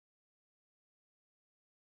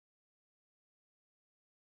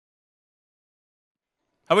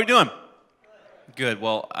How are we doing? Good.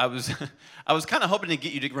 Well, I was I was kind of hoping to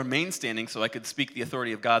get you to remain standing so I could speak the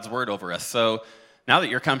authority of God's word over us. So now that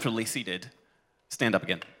you're comfortably seated, stand up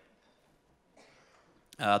again.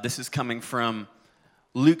 This is coming from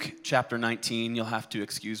Luke chapter 19. You'll have to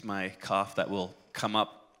excuse my cough that will come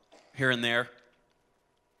up here and there.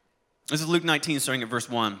 This is Luke 19, starting at verse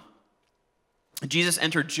 1. Jesus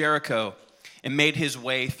entered Jericho and made his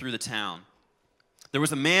way through the town. There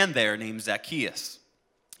was a man there named Zacchaeus.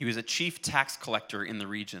 He was a chief tax collector in the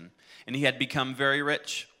region, and he had become very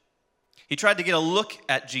rich. He tried to get a look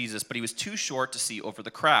at Jesus, but he was too short to see over the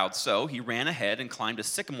crowd. So he ran ahead and climbed a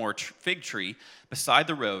sycamore fig tree beside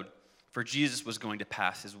the road, for Jesus was going to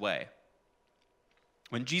pass his way.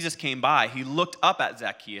 When Jesus came by, he looked up at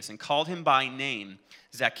Zacchaeus and called him by name.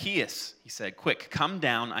 "Zacchaeus," he said, "quick, come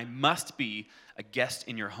down. I must be a guest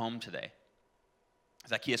in your home today."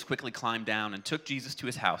 Zacchaeus quickly climbed down and took Jesus to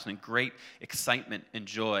his house in great excitement and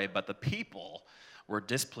joy, but the people were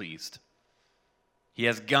displeased. "He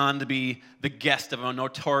has gone to be the guest of a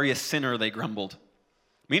notorious sinner," they grumbled.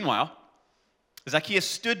 Meanwhile, Zacchaeus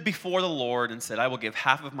stood before the Lord and said, "I will give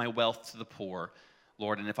half of my wealth to the poor,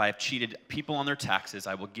 Lord, and if I have cheated people on their taxes,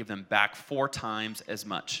 I will give them back 4 times as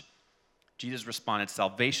much." Jesus responded,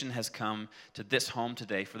 "Salvation has come to this home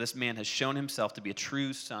today, for this man has shown himself to be a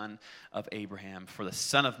true son of Abraham. For the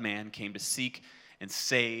Son of Man came to seek and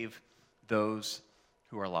save those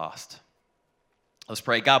who are lost." Let's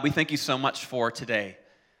pray. God, we thank you so much for today.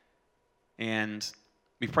 And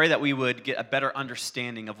we pray that we would get a better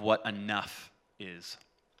understanding of what enough is.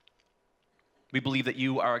 We believe that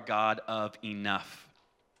you are a God of enough.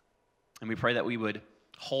 And we pray that we would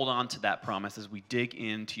hold on to that promise as we dig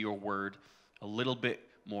into your word a little bit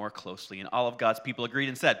more closely. And all of God's people agreed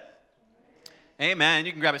and said, Amen.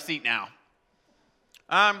 You can grab a seat now.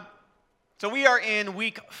 So we are in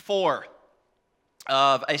week 4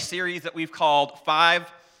 of a series that we've called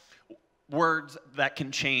 5 Words That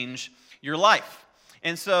Can Change Your Life.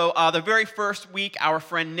 And so the very first week, our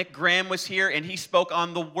friend Nick Graham was here, and he spoke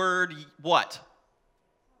on the word what?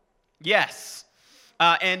 Yes.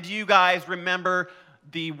 And do you guys remember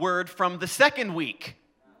the word from the second week?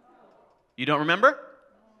 You don't remember?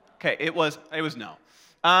 Okay, it was no.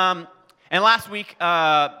 And last week,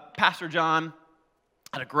 Pastor John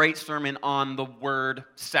had a great sermon on the word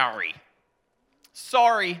sorry.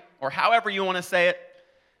 Sorry, or however you want to say it.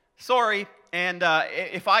 Sorry. And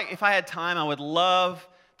if I had time, I would love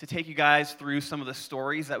to take you guys through some of the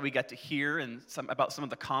stories that we got to hear and about some of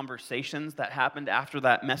the conversations that happened after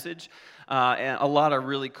that message. And a lot of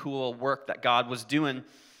really cool work that God was doing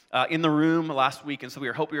in the room last week, and so we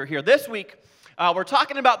hope you're here. This week, we're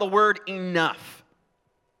talking about the word enough.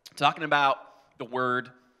 Talking about the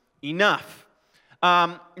word enough.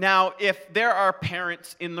 Now, if there are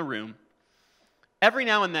parents in the room, every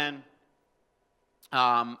now and then,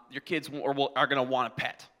 your kids are going to want a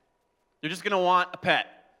pet. They're just going to want a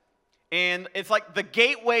pet. And it's like the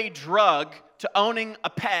gateway drug to owning a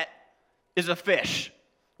pet is a fish,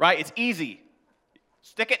 right? It's easy.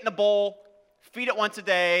 Stick it in a bowl, feed it once a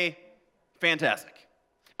day, fantastic.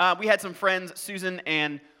 We had some friends, Susan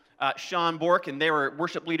and Sean Bork, and they were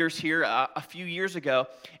worship leaders here a few years ago.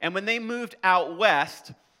 And when they moved out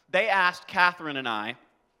west, they asked Catherine and I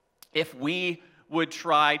if we would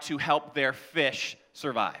try to help their fish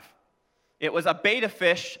survive. It was a betta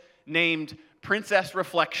fish named Princess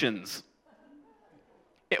Reflections.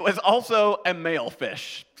 It was also a male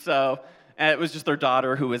fish. So it was just their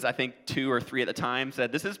daughter, who was, I think, 2 or 3 at the time,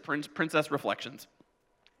 said, "This is Princess Reflections."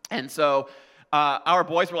 And so our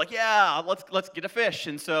boys were like, "Yeah, let's get a fish."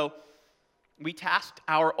 And so we tasked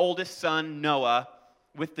our oldest son, Noah,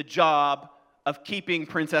 with the job of keeping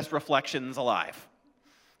Princess Reflections alive.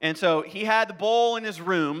 And so he had the bowl in his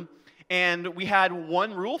room, and we had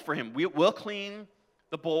one rule for him. We'll clean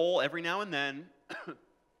the bowl every now and then.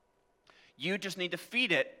 You just need to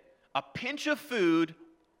feed it a pinch of food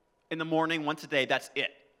in the morning once a day. That's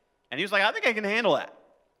it. And he was like, "I think I can handle that."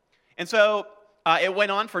 And so it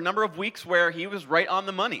went on for a number of weeks where he was right on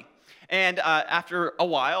the money. And after a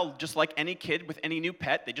while, just like any kid with any new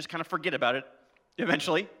pet, they just kind of forget about it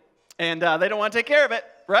eventually. And they don't want to take care of it,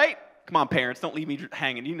 right? Come on, parents, don't leave me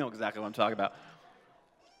hanging. You know exactly what I'm talking about.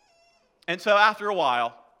 And so after a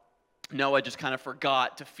while, Noah just kind of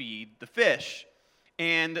forgot to feed the fish.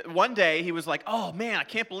 And one day he was like, "Oh man, I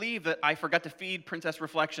can't believe that I forgot to feed Princess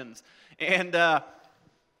Reflections." And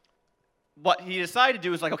what he decided to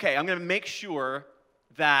do was like, "Okay, I'm going to make sure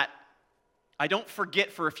that I don't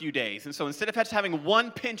forget for a few days." And so instead of just having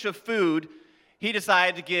one pinch of food, he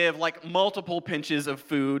decided to give like multiple pinches of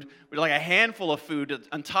food, with like a handful of food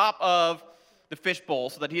on top of the fishbowl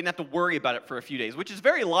so that he didn't have to worry about it for a few days, which is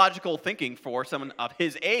very logical thinking for someone of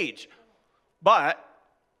his age. But,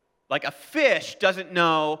 like, a fish doesn't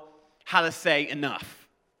know how to say enough.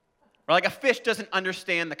 Or like a fish doesn't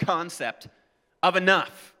understand the concept of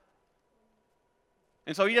enough.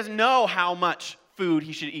 And so he doesn't know how much food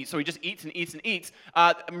he should eat. So he just eats and eats and eats.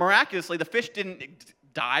 Miraculously, the fish didn't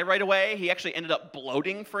die right away. He actually ended up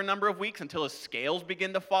bloating for a number of weeks until his scales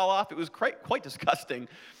began to fall off. It was quite disgusting.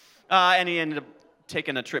 And he ended up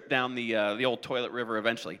taking a trip down the old toilet river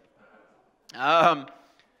eventually. So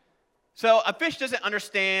a fish doesn't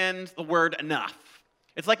understand the word enough.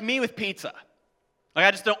 It's like me with pizza. Like,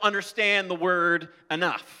 I just don't understand the word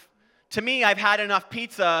enough. To me, I've had enough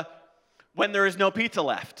pizza when there is no pizza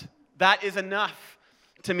left. That is enough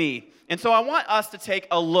to me. And so I want us to take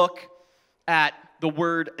a look at the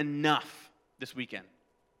word enough this weekend.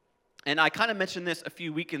 And I kind of mentioned this a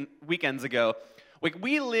few weekends ago. Like,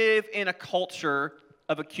 we live in a culture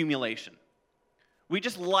of accumulation. We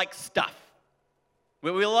just like stuff.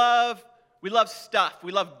 We love stuff.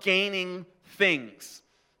 We love gaining things.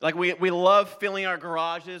 Like, we love filling our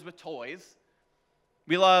garages with toys.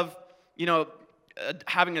 We love,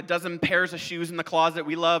 having a dozen pairs of shoes in the closet.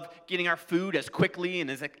 We love getting our food as quickly and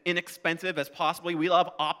as inexpensive as possible. We love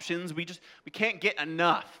options. We can't get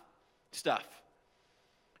enough stuff.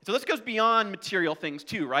 So this goes beyond material things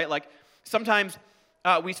too, right? Like, sometimes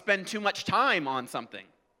we spend too much time on something.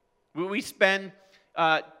 We spend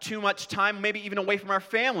too much time maybe even away from our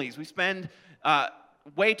families. We spend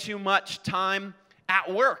way too much time at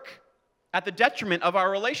work at the detriment of our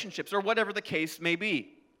relationships or whatever the case may be.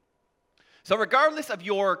 So regardless of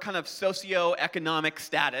your kind of socioeconomic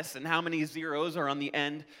status and how many zeros are on the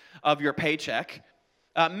end of your paycheck,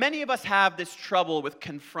 many of us have this trouble with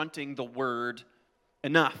confronting the word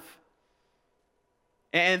enough.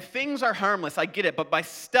 And things are harmless, I get it, but by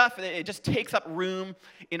stuff, it just takes up room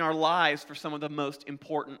in our lives for some of the most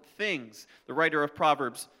important things. The writer of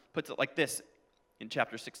Proverbs puts it like this in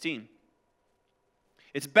chapter 16.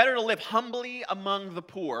 It's better to live humbly among the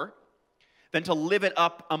poor than to live it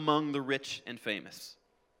up among the rich and famous.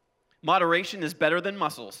 Moderation is better than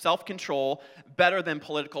muscle, self-control better than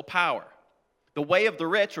political power. The way of the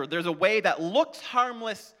rich, or there's a way that looks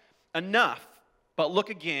harmless enough, but look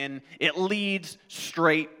again, it leads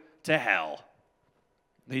straight to hell.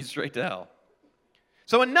 Leads straight to hell.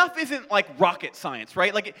 So enough isn't like rocket science,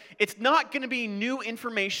 right? Like, it's not going to be new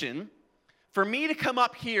information for me to come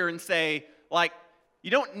up here and say, like, you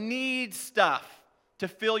don't need stuff to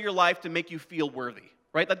fill your life to make you feel worthy,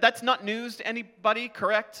 right? That's not news to anybody,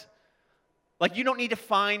 correct? Like, you don't need to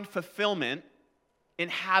find fulfillment in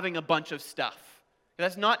having a bunch of stuff.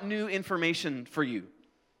 That's not new information for you.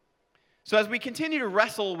 So as we continue to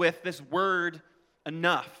wrestle with this word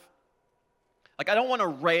enough, like, I don't want to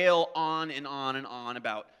rail on and on and on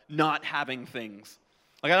about not having things.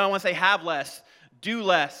 Like, I don't want to say have less, do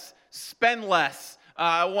less, spend less.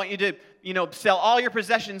 I want you to, sell all your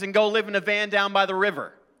possessions and go live in a van down by the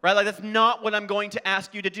river, right? Like, that's not what I'm going to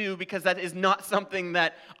ask you to do, because that is not something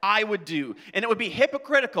that I would do. And it would be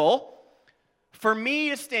hypocritical for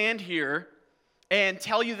me to stand here and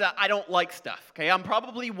tell you that I don't like stuff, okay? I'm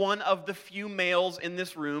probably one of the few males in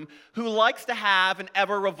this room who likes to have an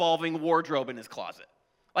ever-revolving wardrobe in his closet.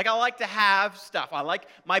 Like, I like to have stuff. I like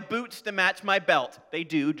my boots to match my belt. They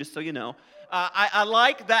do, just so you know. I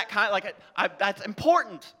like that kind of, that's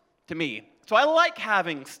important to me. So I like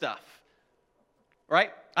having stuff,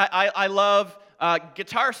 right? I love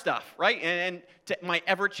guitar stuff, right? And my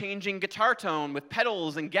ever-changing guitar tone with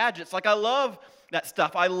pedals and gadgets. Like, I love that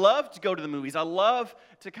stuff. I love to go to the movies. I love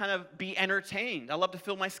to kind of be entertained. I love to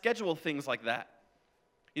fill my schedule with things like that.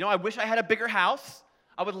 I wish I had a bigger house.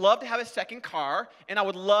 I would love to have a second car, and I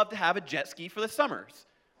would love to have a jet ski for the summers.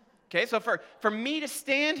 Okay, so for me to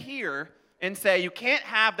stand here and say, you can't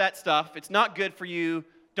have that stuff, it's not good for you,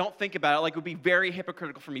 don't think about it, like, it would be very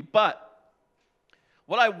hypocritical for me. But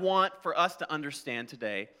what I want for us to understand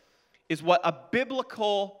today is what a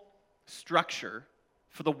biblical structure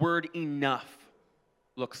for the word enough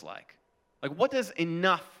looks like. Like, what does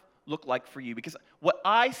enough look like for you? Because what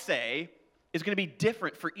I say is going to be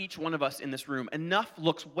different for each one of us in this room. Enough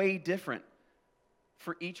looks way different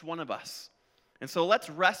for each one of us. And so let's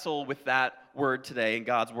wrestle with that word today in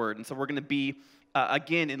God's word. And so we're going to be,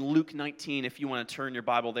 again, in Luke 19, if you want to turn your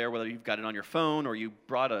Bible there, whether you've got it on your phone or you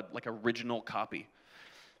brought a original copy.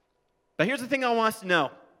 But here's the thing I want us to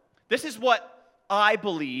know. This is what I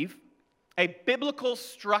believe a biblical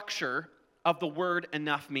structure of the word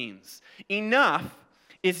enough means. Enough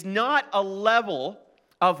is not a level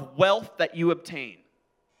of wealth that you obtain.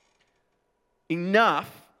 Enough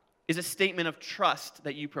is a statement of trust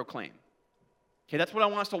that you proclaim. Okay, that's what I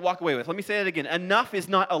want us to walk away with. Let me say that again. Enough is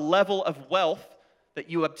not a level of wealth that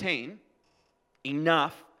you obtain.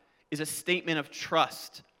 Enough is a statement of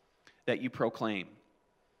trust that you proclaim.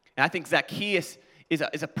 And I think Zacchaeus is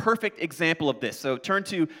a perfect example of this. So turn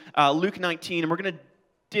to Luke 19, and we're going to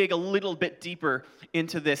dig a little bit deeper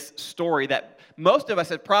into this story that most of us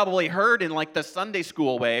have probably heard in like the Sunday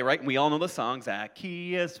school way, right? And we all know the song,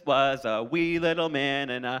 Zacchaeus was a wee little man,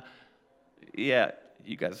 and yeah,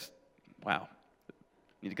 you guys, wow.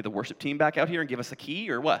 Need to get the worship team back out here and give us a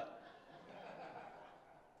key, or what?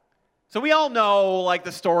 So we all know, like,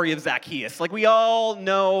 the story of Zacchaeus. Like, we all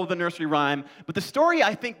know the nursery rhyme. But the story,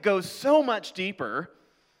 I think, goes so much deeper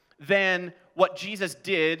than what Jesus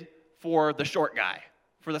did for the short guy,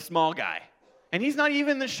 for the small guy. And he's not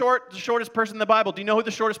even the shortest person in the Bible. Do you know who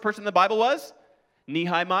the shortest person in the Bible was?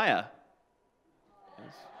 Nehemiah.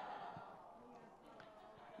 Yes.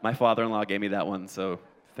 My father-in-law gave me that one, so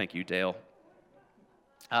thank you, Dale.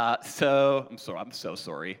 I'm so sorry. I'm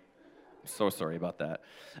so sorry about that.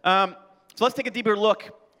 So let's take a deeper look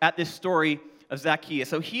at this story of Zacchaeus.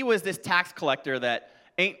 So he was this tax collector that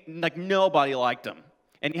nobody liked him.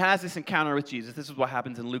 And he has this encounter with Jesus. This is what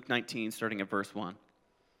happens in Luke 19, starting at verse 1.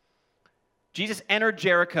 Jesus entered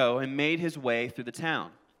Jericho and made his way through the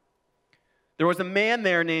town. There was a man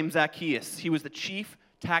there named Zacchaeus. He was the chief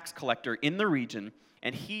tax collector in the region,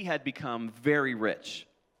 and he had become very rich.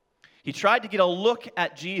 He tried to get a look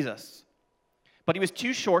at Jesus, but he was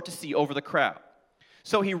too short to see over the crowd.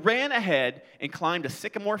 So he ran ahead and climbed a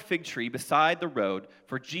sycamore fig tree beside the road,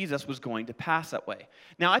 for Jesus was going to pass that way.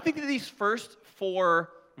 Now, I think that these first 4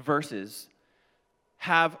 verses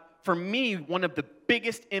have, for me, one of the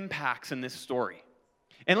biggest impacts in this story.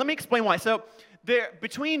 And let me explain why. So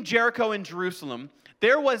between Jericho and Jerusalem,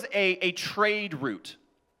 there was a trade route.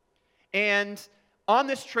 And on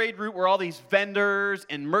this trade route were all these vendors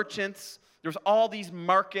and merchants. There was all these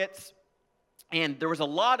markets. And there was a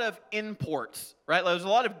lot of imports, right? There was a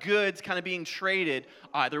lot of goods kind of being traded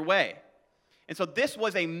either way. And so this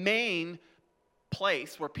was a main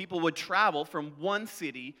place where people would travel from one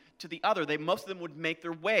city to the other. Most of them would make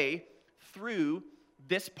their way through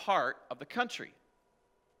this part of the country.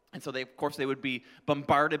 And so, of course, they would be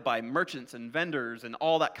bombarded by merchants and vendors and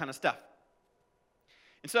all that kind of stuff.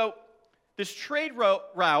 And so this trade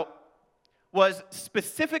route was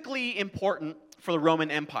specifically important for the Roman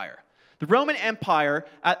Empire. The Roman Empire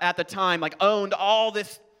at the time owned all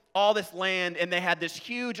this land, and they had this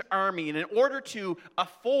huge army. And in order to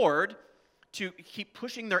afford to keep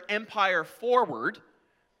pushing their empire forward,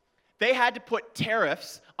 they had to put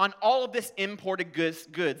tariffs on all of this imported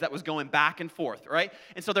goods that was going back and forth, right?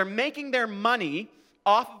 And so they're making their money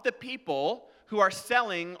off of the people who are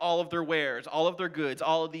selling all of their wares, all of their goods,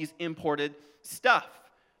 all of these imported stuff.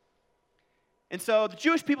 And so the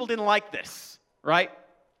Jewish people didn't like this, right?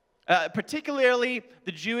 Particularly,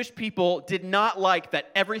 the Jewish people did not like that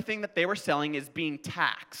everything that they were selling is being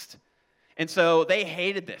taxed. And so they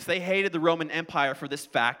hated this. They hated the Roman Empire for this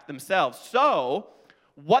fact themselves. So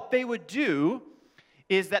what they would do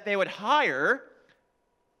is that they would hire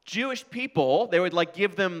Jewish people. They would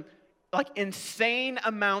give them insane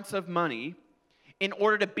amounts of money in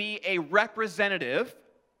order to be a representative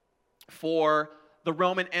for the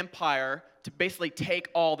Roman Empire to basically take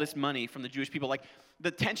all this money from the Jewish people.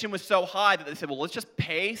 The tension was so high that they said, well, let's just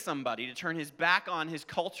pay somebody to turn his back on his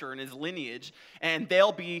culture and his lineage, and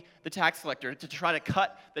they'll be the tax collector to try to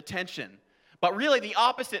cut the tension. But really, the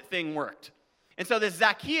opposite thing worked. And so this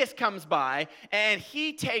Zacchaeus comes by, and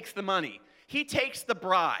he takes the money. He takes the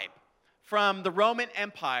bribe from the Roman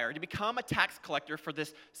Empire to become a tax collector for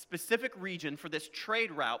this specific region, for this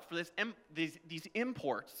trade route, for these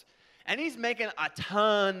imports. And he's making a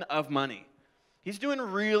ton of money. He's doing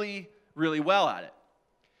really, really well at it.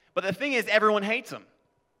 But the thing is, everyone hates him.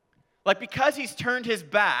 Because he's turned his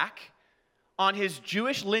back on his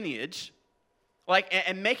Jewish lineage,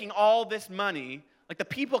 and making all this money, the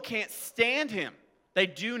people can't stand him. They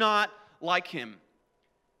do not like him.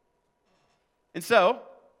 And so,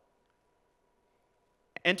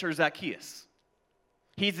 enter Zacchaeus.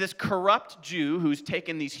 He's this corrupt Jew who's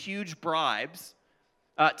taken these huge bribes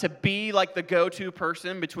to be the go-to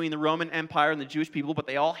person between the Roman Empire and the Jewish people, but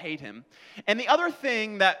they all hate him. And the other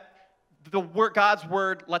thing that God's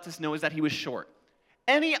word lets us know is that he was short.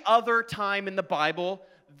 Any other time in the Bible,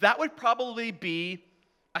 that would probably be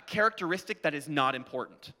a characteristic that is not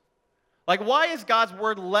important. Why is God's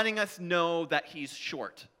word letting us know that he's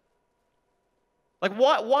short?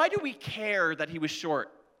 Why do we care that he was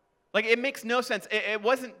short? It makes no sense. It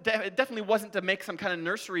definitely wasn't to make some kind of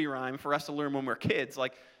nursery rhyme for us to learn when we're kids.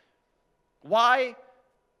 Why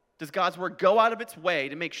does God's word go out of its way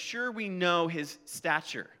to make sure we know his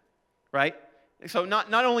stature, right? So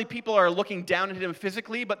not only people are looking down at him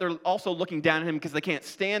physically, but they're also looking down at him because they can't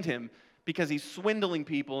stand him because he's swindling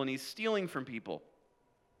people and he's stealing from people.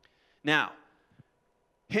 Now,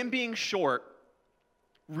 him being short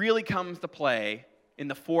really comes to play in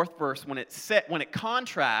the 4th verse when it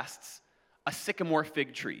contrasts a sycamore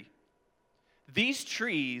fig tree. These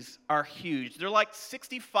trees are huge. They're like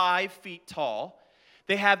 65 feet tall.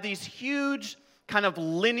 They have these huge kind of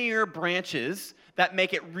linear branches that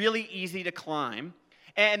make it really easy to climb.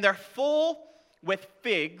 And they're full with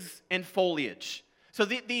figs and foliage. So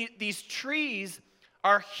these trees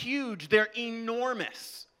are huge. They're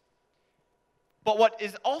enormous. But what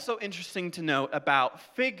is also interesting to note about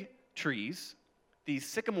fig trees, these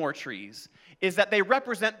sycamore trees, is that they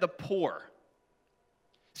represent the poor.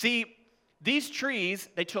 See, these trees,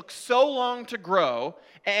 they took so long to grow,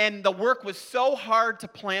 and the work was so hard to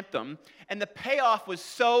plant them, and the payoff was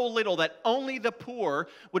so little that only the poor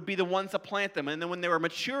would be the ones to plant them. And then when they were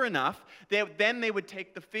mature enough, they would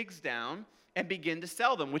take the figs down and begin to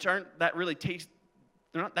sell them, which aren't that really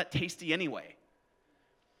they're not that tasty anyway.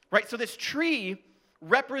 Right? So this tree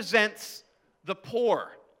represents the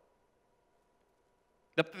poor.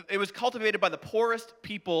 It was cultivated by the poorest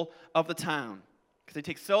people of the town because they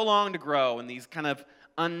take so long to grow and these kind of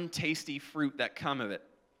untasty fruit that come of it.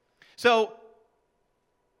 So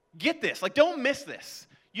get this, like don't miss this.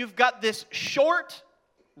 You've got this short,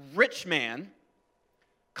 rich man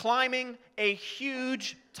climbing a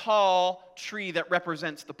huge, tall tree that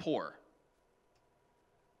represents the poor.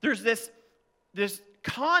 There's this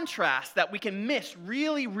contrast that we can miss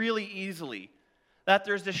really, really easily. That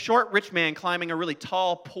there's this short, rich man climbing a really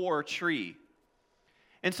tall, poor tree.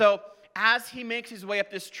 And so, as he makes his way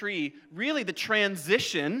up this tree, really the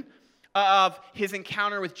transition of his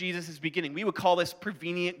encounter with Jesus is beginning. We would call this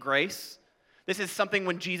prevenient grace. This is something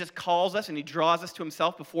when Jesus calls us and he draws us to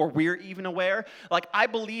himself before we're even aware. Like, I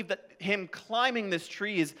believe that him climbing this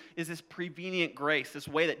tree is this prevenient grace, this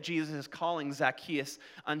way that Jesus is calling Zacchaeus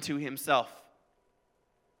unto himself.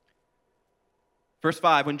 Verse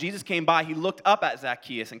 5, when Jesus came by, he looked up at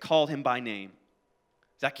Zacchaeus and called him by name.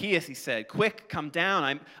 Zacchaeus, he said, quick, come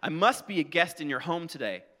down. I must be a guest in your home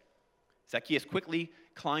today. Zacchaeus quickly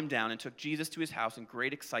climbed down and took Jesus to his house in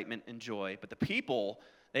great excitement and joy. But the people,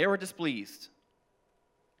 they were displeased.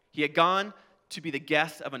 He had gone to be the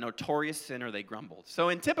guest of a notorious sinner, they grumbled. So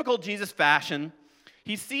in typical Jesus fashion,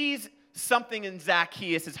 he sees something in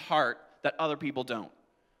Zacchaeus' heart that other people don't.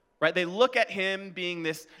 Right? They look at him being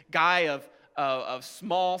this guy of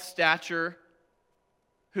small stature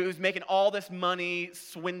who's making all this money,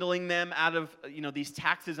 swindling them out of these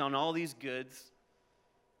taxes on all these goods.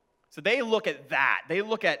 So they look at that. They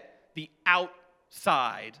look at the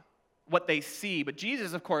outside, what they see. But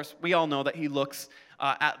Jesus, of course, we all know that he looks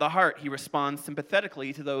at the heart. He responds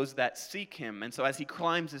sympathetically to those that seek him. And so as he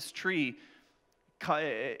climbs this tree,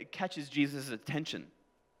 it catches Jesus' attention.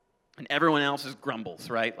 And everyone else grumbles,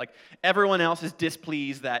 right? Like everyone else is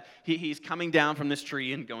displeased that he's coming down from this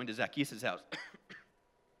tree and going to Zacchaeus' house.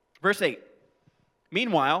 Verse 8.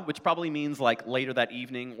 Meanwhile, which probably means like later that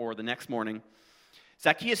evening or the next morning,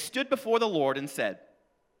 Zacchaeus stood before the Lord and said,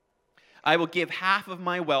 I will give half of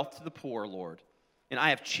my wealth to the poor, Lord. And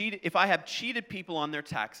if I have cheated people on their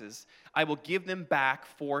taxes, I will give them back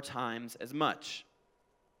 4 times as much.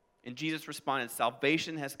 And Jesus responded,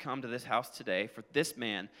 salvation has come to this house today, for this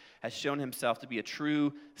man has shown himself to be a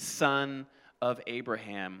true son of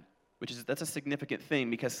Abraham, that's a significant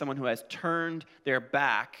thing because someone who has turned their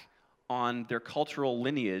back on their cultural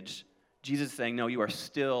lineage, Jesus is saying, no, you are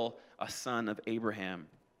still a son of Abraham.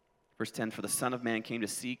 Verse 10, for the Son of Man came to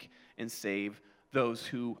seek and save those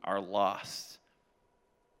who are lost.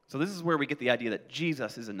 So this is where we get the idea that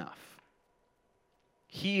Jesus is enough.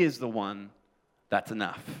 He is the one that's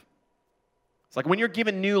enough. It's like when you're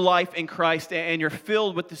given new life in Christ and you're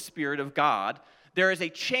filled with the Spirit of God, there is a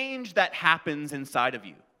change that happens inside of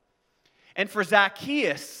you. And for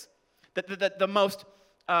Zacchaeus,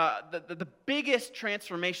 the biggest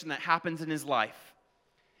transformation that happens in his life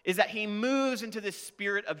is that he moves into this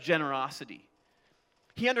spirit of generosity.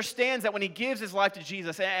 He understands that when he gives his life to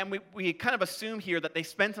Jesus, and we kind of assume here that they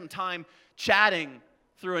spend some time chatting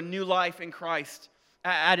through a new life in Christ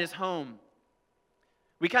at his home.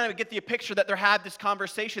 We kind of get the picture that they had this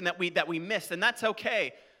conversation that we missed, and that's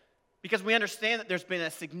okay because we understand that there's been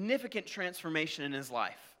a significant transformation in his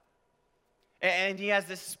life. And he has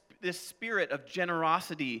this spirit of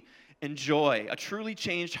generosity and joy. A truly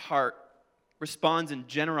changed heart responds in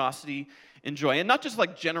generosity and joy. And not just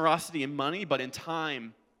like generosity in money, but in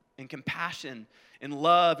time and compassion and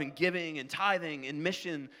love and giving and tithing and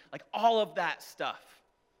mission, like all of that stuff.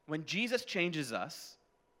 When Jesus changes us,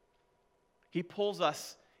 he pulls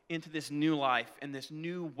us into this new life and this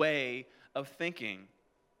new way of thinking.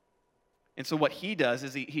 And so what he does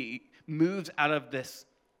is he moves out of this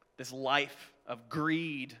life of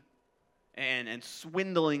greed and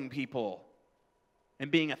swindling people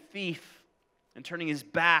and being a thief and turning his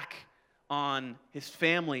back on his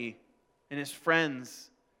family and his friends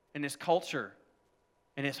and his culture.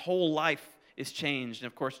 And his whole life is changed. And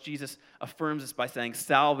of course, Jesus affirms this by saying,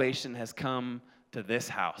 salvation has come to this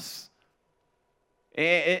house.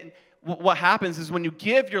 What happens is when you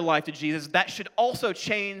give your life to Jesus, that should also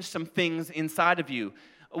change some things inside of you.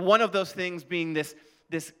 One of those things being this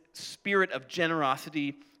spirit of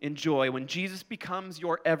generosity and joy. When Jesus becomes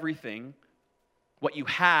your everything, what you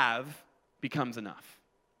have becomes enough.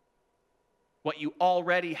 What you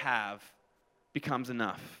already have becomes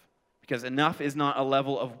enough. Because enough is not a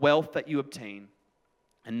level of wealth that you obtain.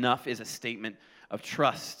 Enough is a statement of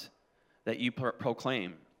trust that you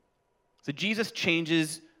proclaim. So Jesus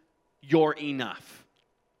changes your enough.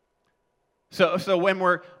 So when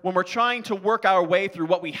we're trying to work our way through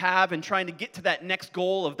what we have and trying to get to that next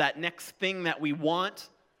goal of that next thing that we want,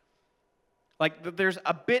 like there's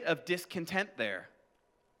a bit of discontent there.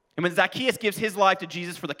 And when Zacchaeus gives his life to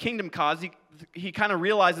Jesus for the kingdom cause, he kind of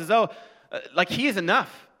realizes, he is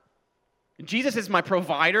enough. Jesus is my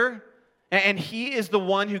provider, and he is the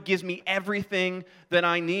one who gives me everything that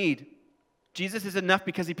I need. Jesus is enough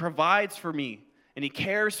because he provides for me, and he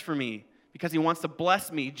cares for me, because he wants to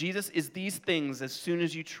bless me. Jesus is these things as soon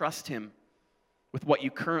as you trust him with what you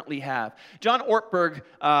currently have. John Ortberg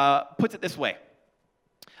puts it this way.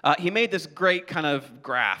 He made this great kind of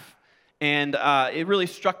graph, and it really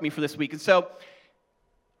struck me for this week. And so,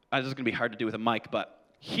 this is going to be hard to do with a mic, but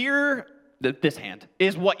here, this hand,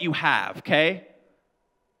 is what you have, okay?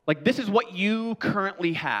 Like, this is what you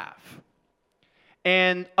currently have.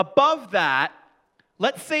 And above that,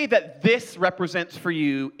 let's say that this represents for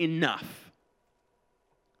you enough.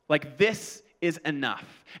 Like, this is enough.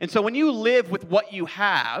 And so when you live with what you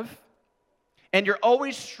have, and you're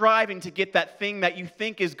always striving to get that thing that you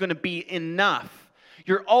think is going to be enough,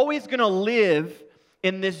 you're always going to live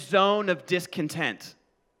in this zone of discontent.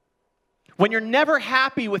 When you're never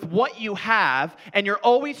happy with what you have, and you're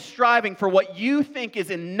always striving for what you think is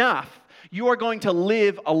enough, you are going to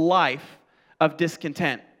live a life of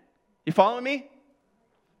discontent. You following me?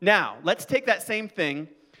 Now, let's take that same thing.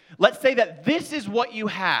 Let's say that this is what you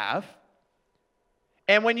have,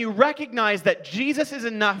 and when you recognize that Jesus is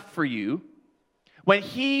enough for you, when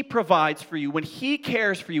he provides for you, when he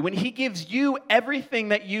cares for you, when he gives you everything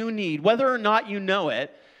that you need, whether or not you know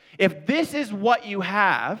it, if this is what you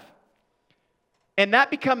have, and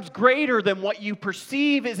that becomes greater than what you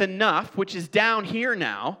perceive is enough, which is down here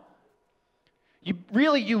now,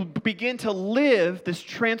 you begin to live this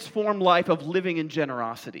transformed life of living in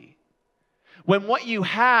generosity. When what you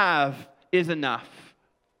have is enough,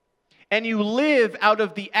 and you live out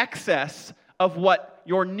of the excess of what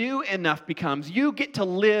your new enough becomes, you get to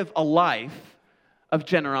live a life of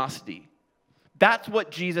generosity. That's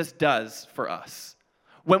what Jesus does for us.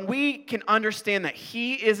 When we can understand that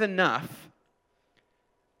he is enough,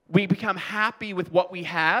 we become happy with what we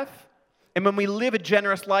have. And when we live a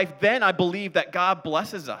generous life, then I believe that God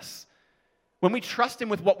blesses us. When we trust him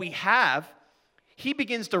with what we have, he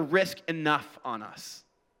begins to risk enough on us.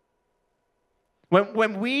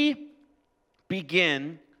 When we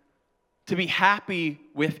begin to be happy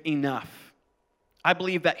with enough, I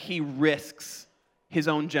believe that he risks his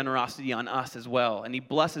own generosity on us as well. And he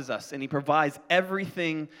blesses us, and he provides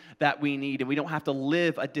everything that we need. And we don't have to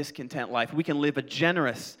live a discontent life. We can live a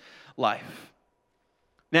generous life.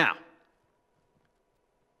 Now,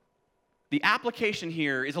 the application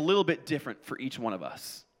here is a little bit different for each one of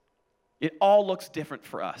us. It all looks different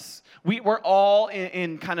for us. We're all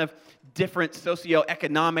in kind of different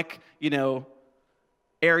socioeconomic,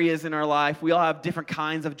 areas in our life. We all have different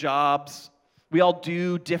kinds of jobs. We all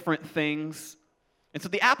do different things. And so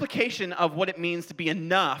the application of what it means to be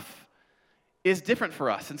enough is different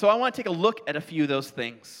for us. And so I want to take a look at a few of those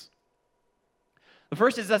things. The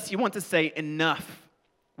first is that you want to say enough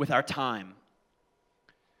with our time.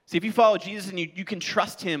 See, if you follow Jesus and you can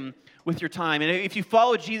trust him with your time, and if you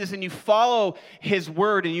follow Jesus and you follow his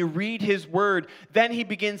word and you read his word, then he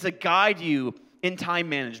begins to guide you in time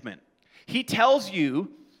management. He tells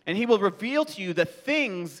you, and he will reveal to you the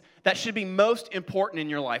things that should be most important in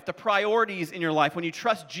your life, the priorities in your life. When you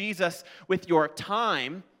trust Jesus with your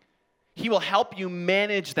time, he will help you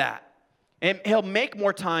manage that. And he'll make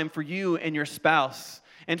more time for you and your spouse.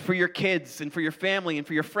 and for your kids and for your family and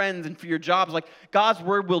for your friends and for your jobs. Like, God's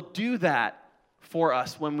word will do that for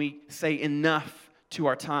us when we say enough to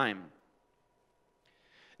our time.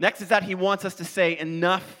 Next is that he wants us to say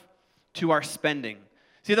enough to our spending.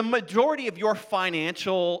 See, the majority of your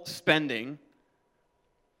financial spending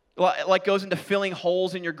like goes into filling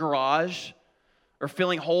holes in your garage, or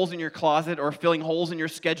filling holes in your closet, or filling holes in your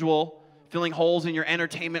schedule, filling holes in your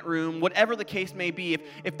entertainment room, whatever the case may be.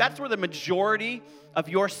 If that's where the majority of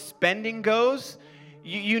your spending goes,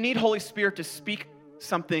 you need Holy Spirit to speak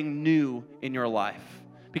something new in your life,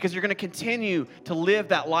 because you're going to continue to live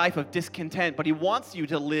that life of discontent, but he wants you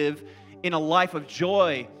to live in a life of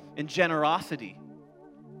joy and generosity.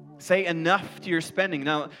 Say enough to your spending.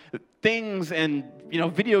 Now, things and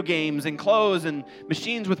video games and clothes and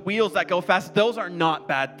machines with wheels that go fast, those are not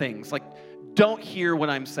bad things. Like, don't hear what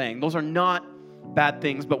I'm saying. Those are not bad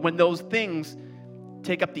things. But when those things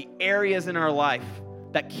take up the areas in our life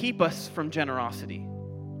that keep us from generosity,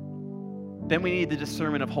 then we need the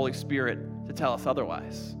discernment of Holy Spirit to tell us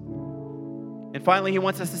otherwise. And finally, he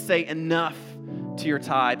wants us to say enough to your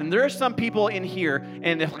tithe. And there are some people in here,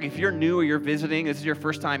 and if you're new or you're visiting, this is your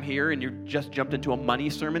first time here, and you just jumped into a money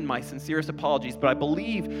sermon, my sincerest apologies, but I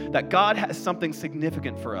believe that God has something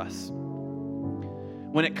significant for us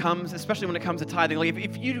when it comes, especially when it comes to tithing. Like,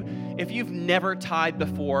 if you've never tithed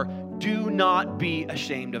before, do not be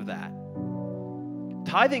ashamed of that.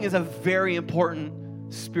 Tithing is a very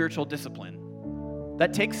important spiritual discipline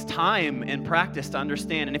that takes time and practice to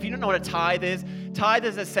understand. And if you don't know what a tithe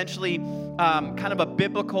is essentially kind of a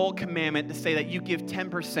biblical commandment to say that you give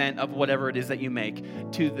 10% of whatever it is that you make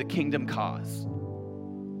to the kingdom cause.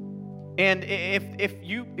 And if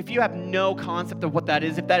you have no concept of what that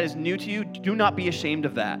is, if that is new to you, do not be ashamed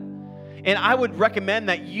of that. And I would recommend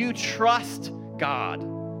that you trust God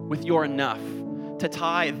with your enough to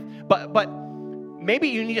tithe. But maybe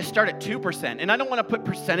you need to start at 2%. And I don't want to put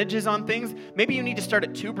percentages on things. Maybe you need to start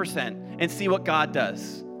at 2% and see what God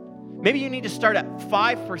does. Maybe you need to start at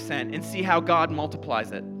 5% and see how God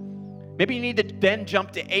multiplies it. Maybe you need to then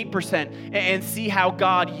jump to 8% and see how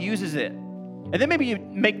God uses it. And then maybe you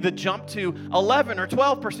make the jump to 11 or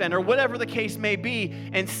 12% or whatever the case may be,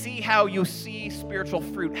 and see how you see spiritual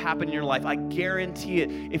fruit happen in your life. I guarantee it,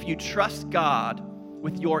 if you trust God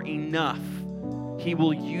with your enough, he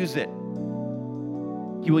will use it.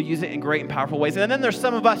 He will use it in great and powerful ways. And then there's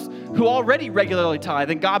some of us who already regularly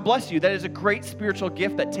tithe, and God bless you. That is a great spiritual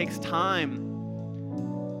gift that takes time.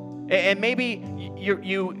 And maybe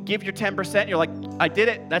you give your 10%, you're like, I did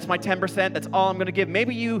it, that's my 10%, that's all I'm going to give.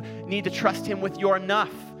 Maybe you need to trust him with your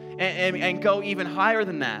enough and go even higher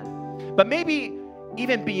than that. But maybe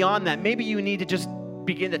even beyond that, maybe you need to just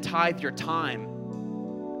begin to tithe your time.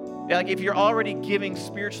 Like, if you're already giving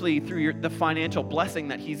spiritually through the financial blessing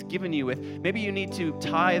that he's given you with, maybe you need to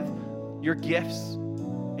tithe your gifts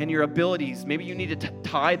and your abilities. Maybe you need to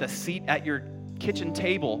tithe a seat at your kitchen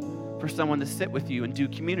table for someone to sit with you and do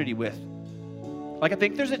community with. Like, I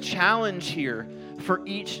think there's a challenge here for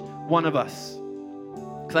each one of us.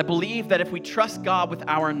 Because I believe that if we trust God with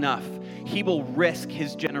our enough, he will risk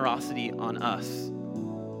his generosity on us.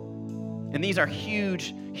 And these are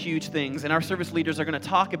huge, huge things. And our service leaders are going to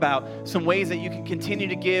talk about some ways that you can continue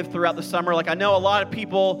to give throughout the summer. Like, I know a lot of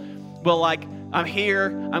people will I'm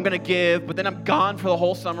here, I'm going to give, but then I'm gone for the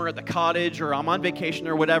whole summer at the cottage, or I'm on vacation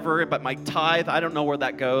or whatever, but my tithe, I don't know where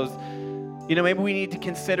that goes. Maybe we need to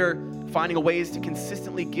consider finding ways to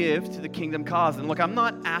consistently give to the kingdom cause. And look, I'm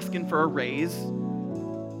not asking for a raise,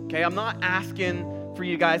 okay? I'm not asking for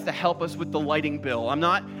you guys to help us with the lighting bill. I'm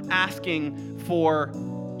not asking for,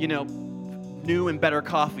 new and better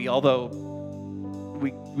coffee, although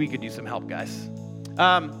we could use some help, guys.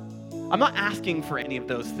 I'm not asking for any of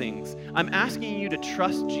those things. I'm asking you to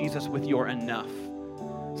trust Jesus with your enough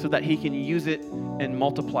so that he can use it and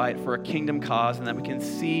multiply it for a kingdom cause, and that we can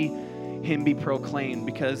see him be proclaimed.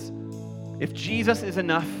 Because if Jesus is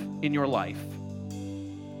enough in your life,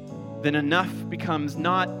 then enough becomes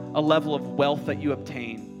not a level of wealth that you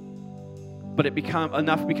obtain, but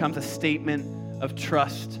enough becomes a statement of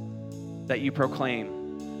trust that you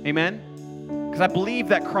proclaim. Amen? Because I believe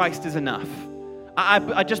that Christ is enough.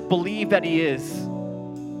 I just believe that he is.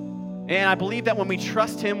 And I believe that when we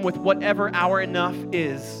trust him with whatever our enough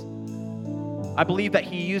is, I believe that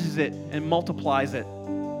he uses it and multiplies it,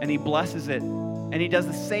 and he blesses it, and he does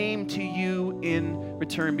the same to you in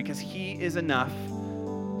return, because he is enough.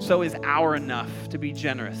 So is our enough to be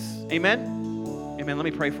generous. Amen? Amen. Let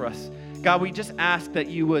me pray for us. God, we just ask that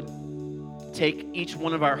you would take each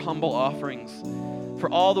one of our humble offerings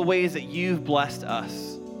for all the ways that you've blessed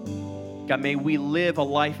us. God, may we live a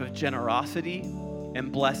life of generosity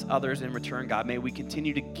and bless others in return, God. May we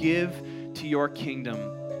continue to give to your kingdom,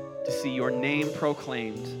 to see your name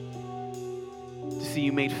proclaimed, to see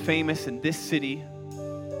you made famous in this city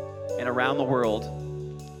and around the world.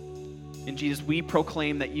 And Jesus, we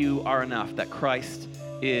proclaim that you are enough, that Christ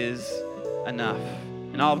is enough.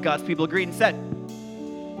 And all of God's people agreed and said,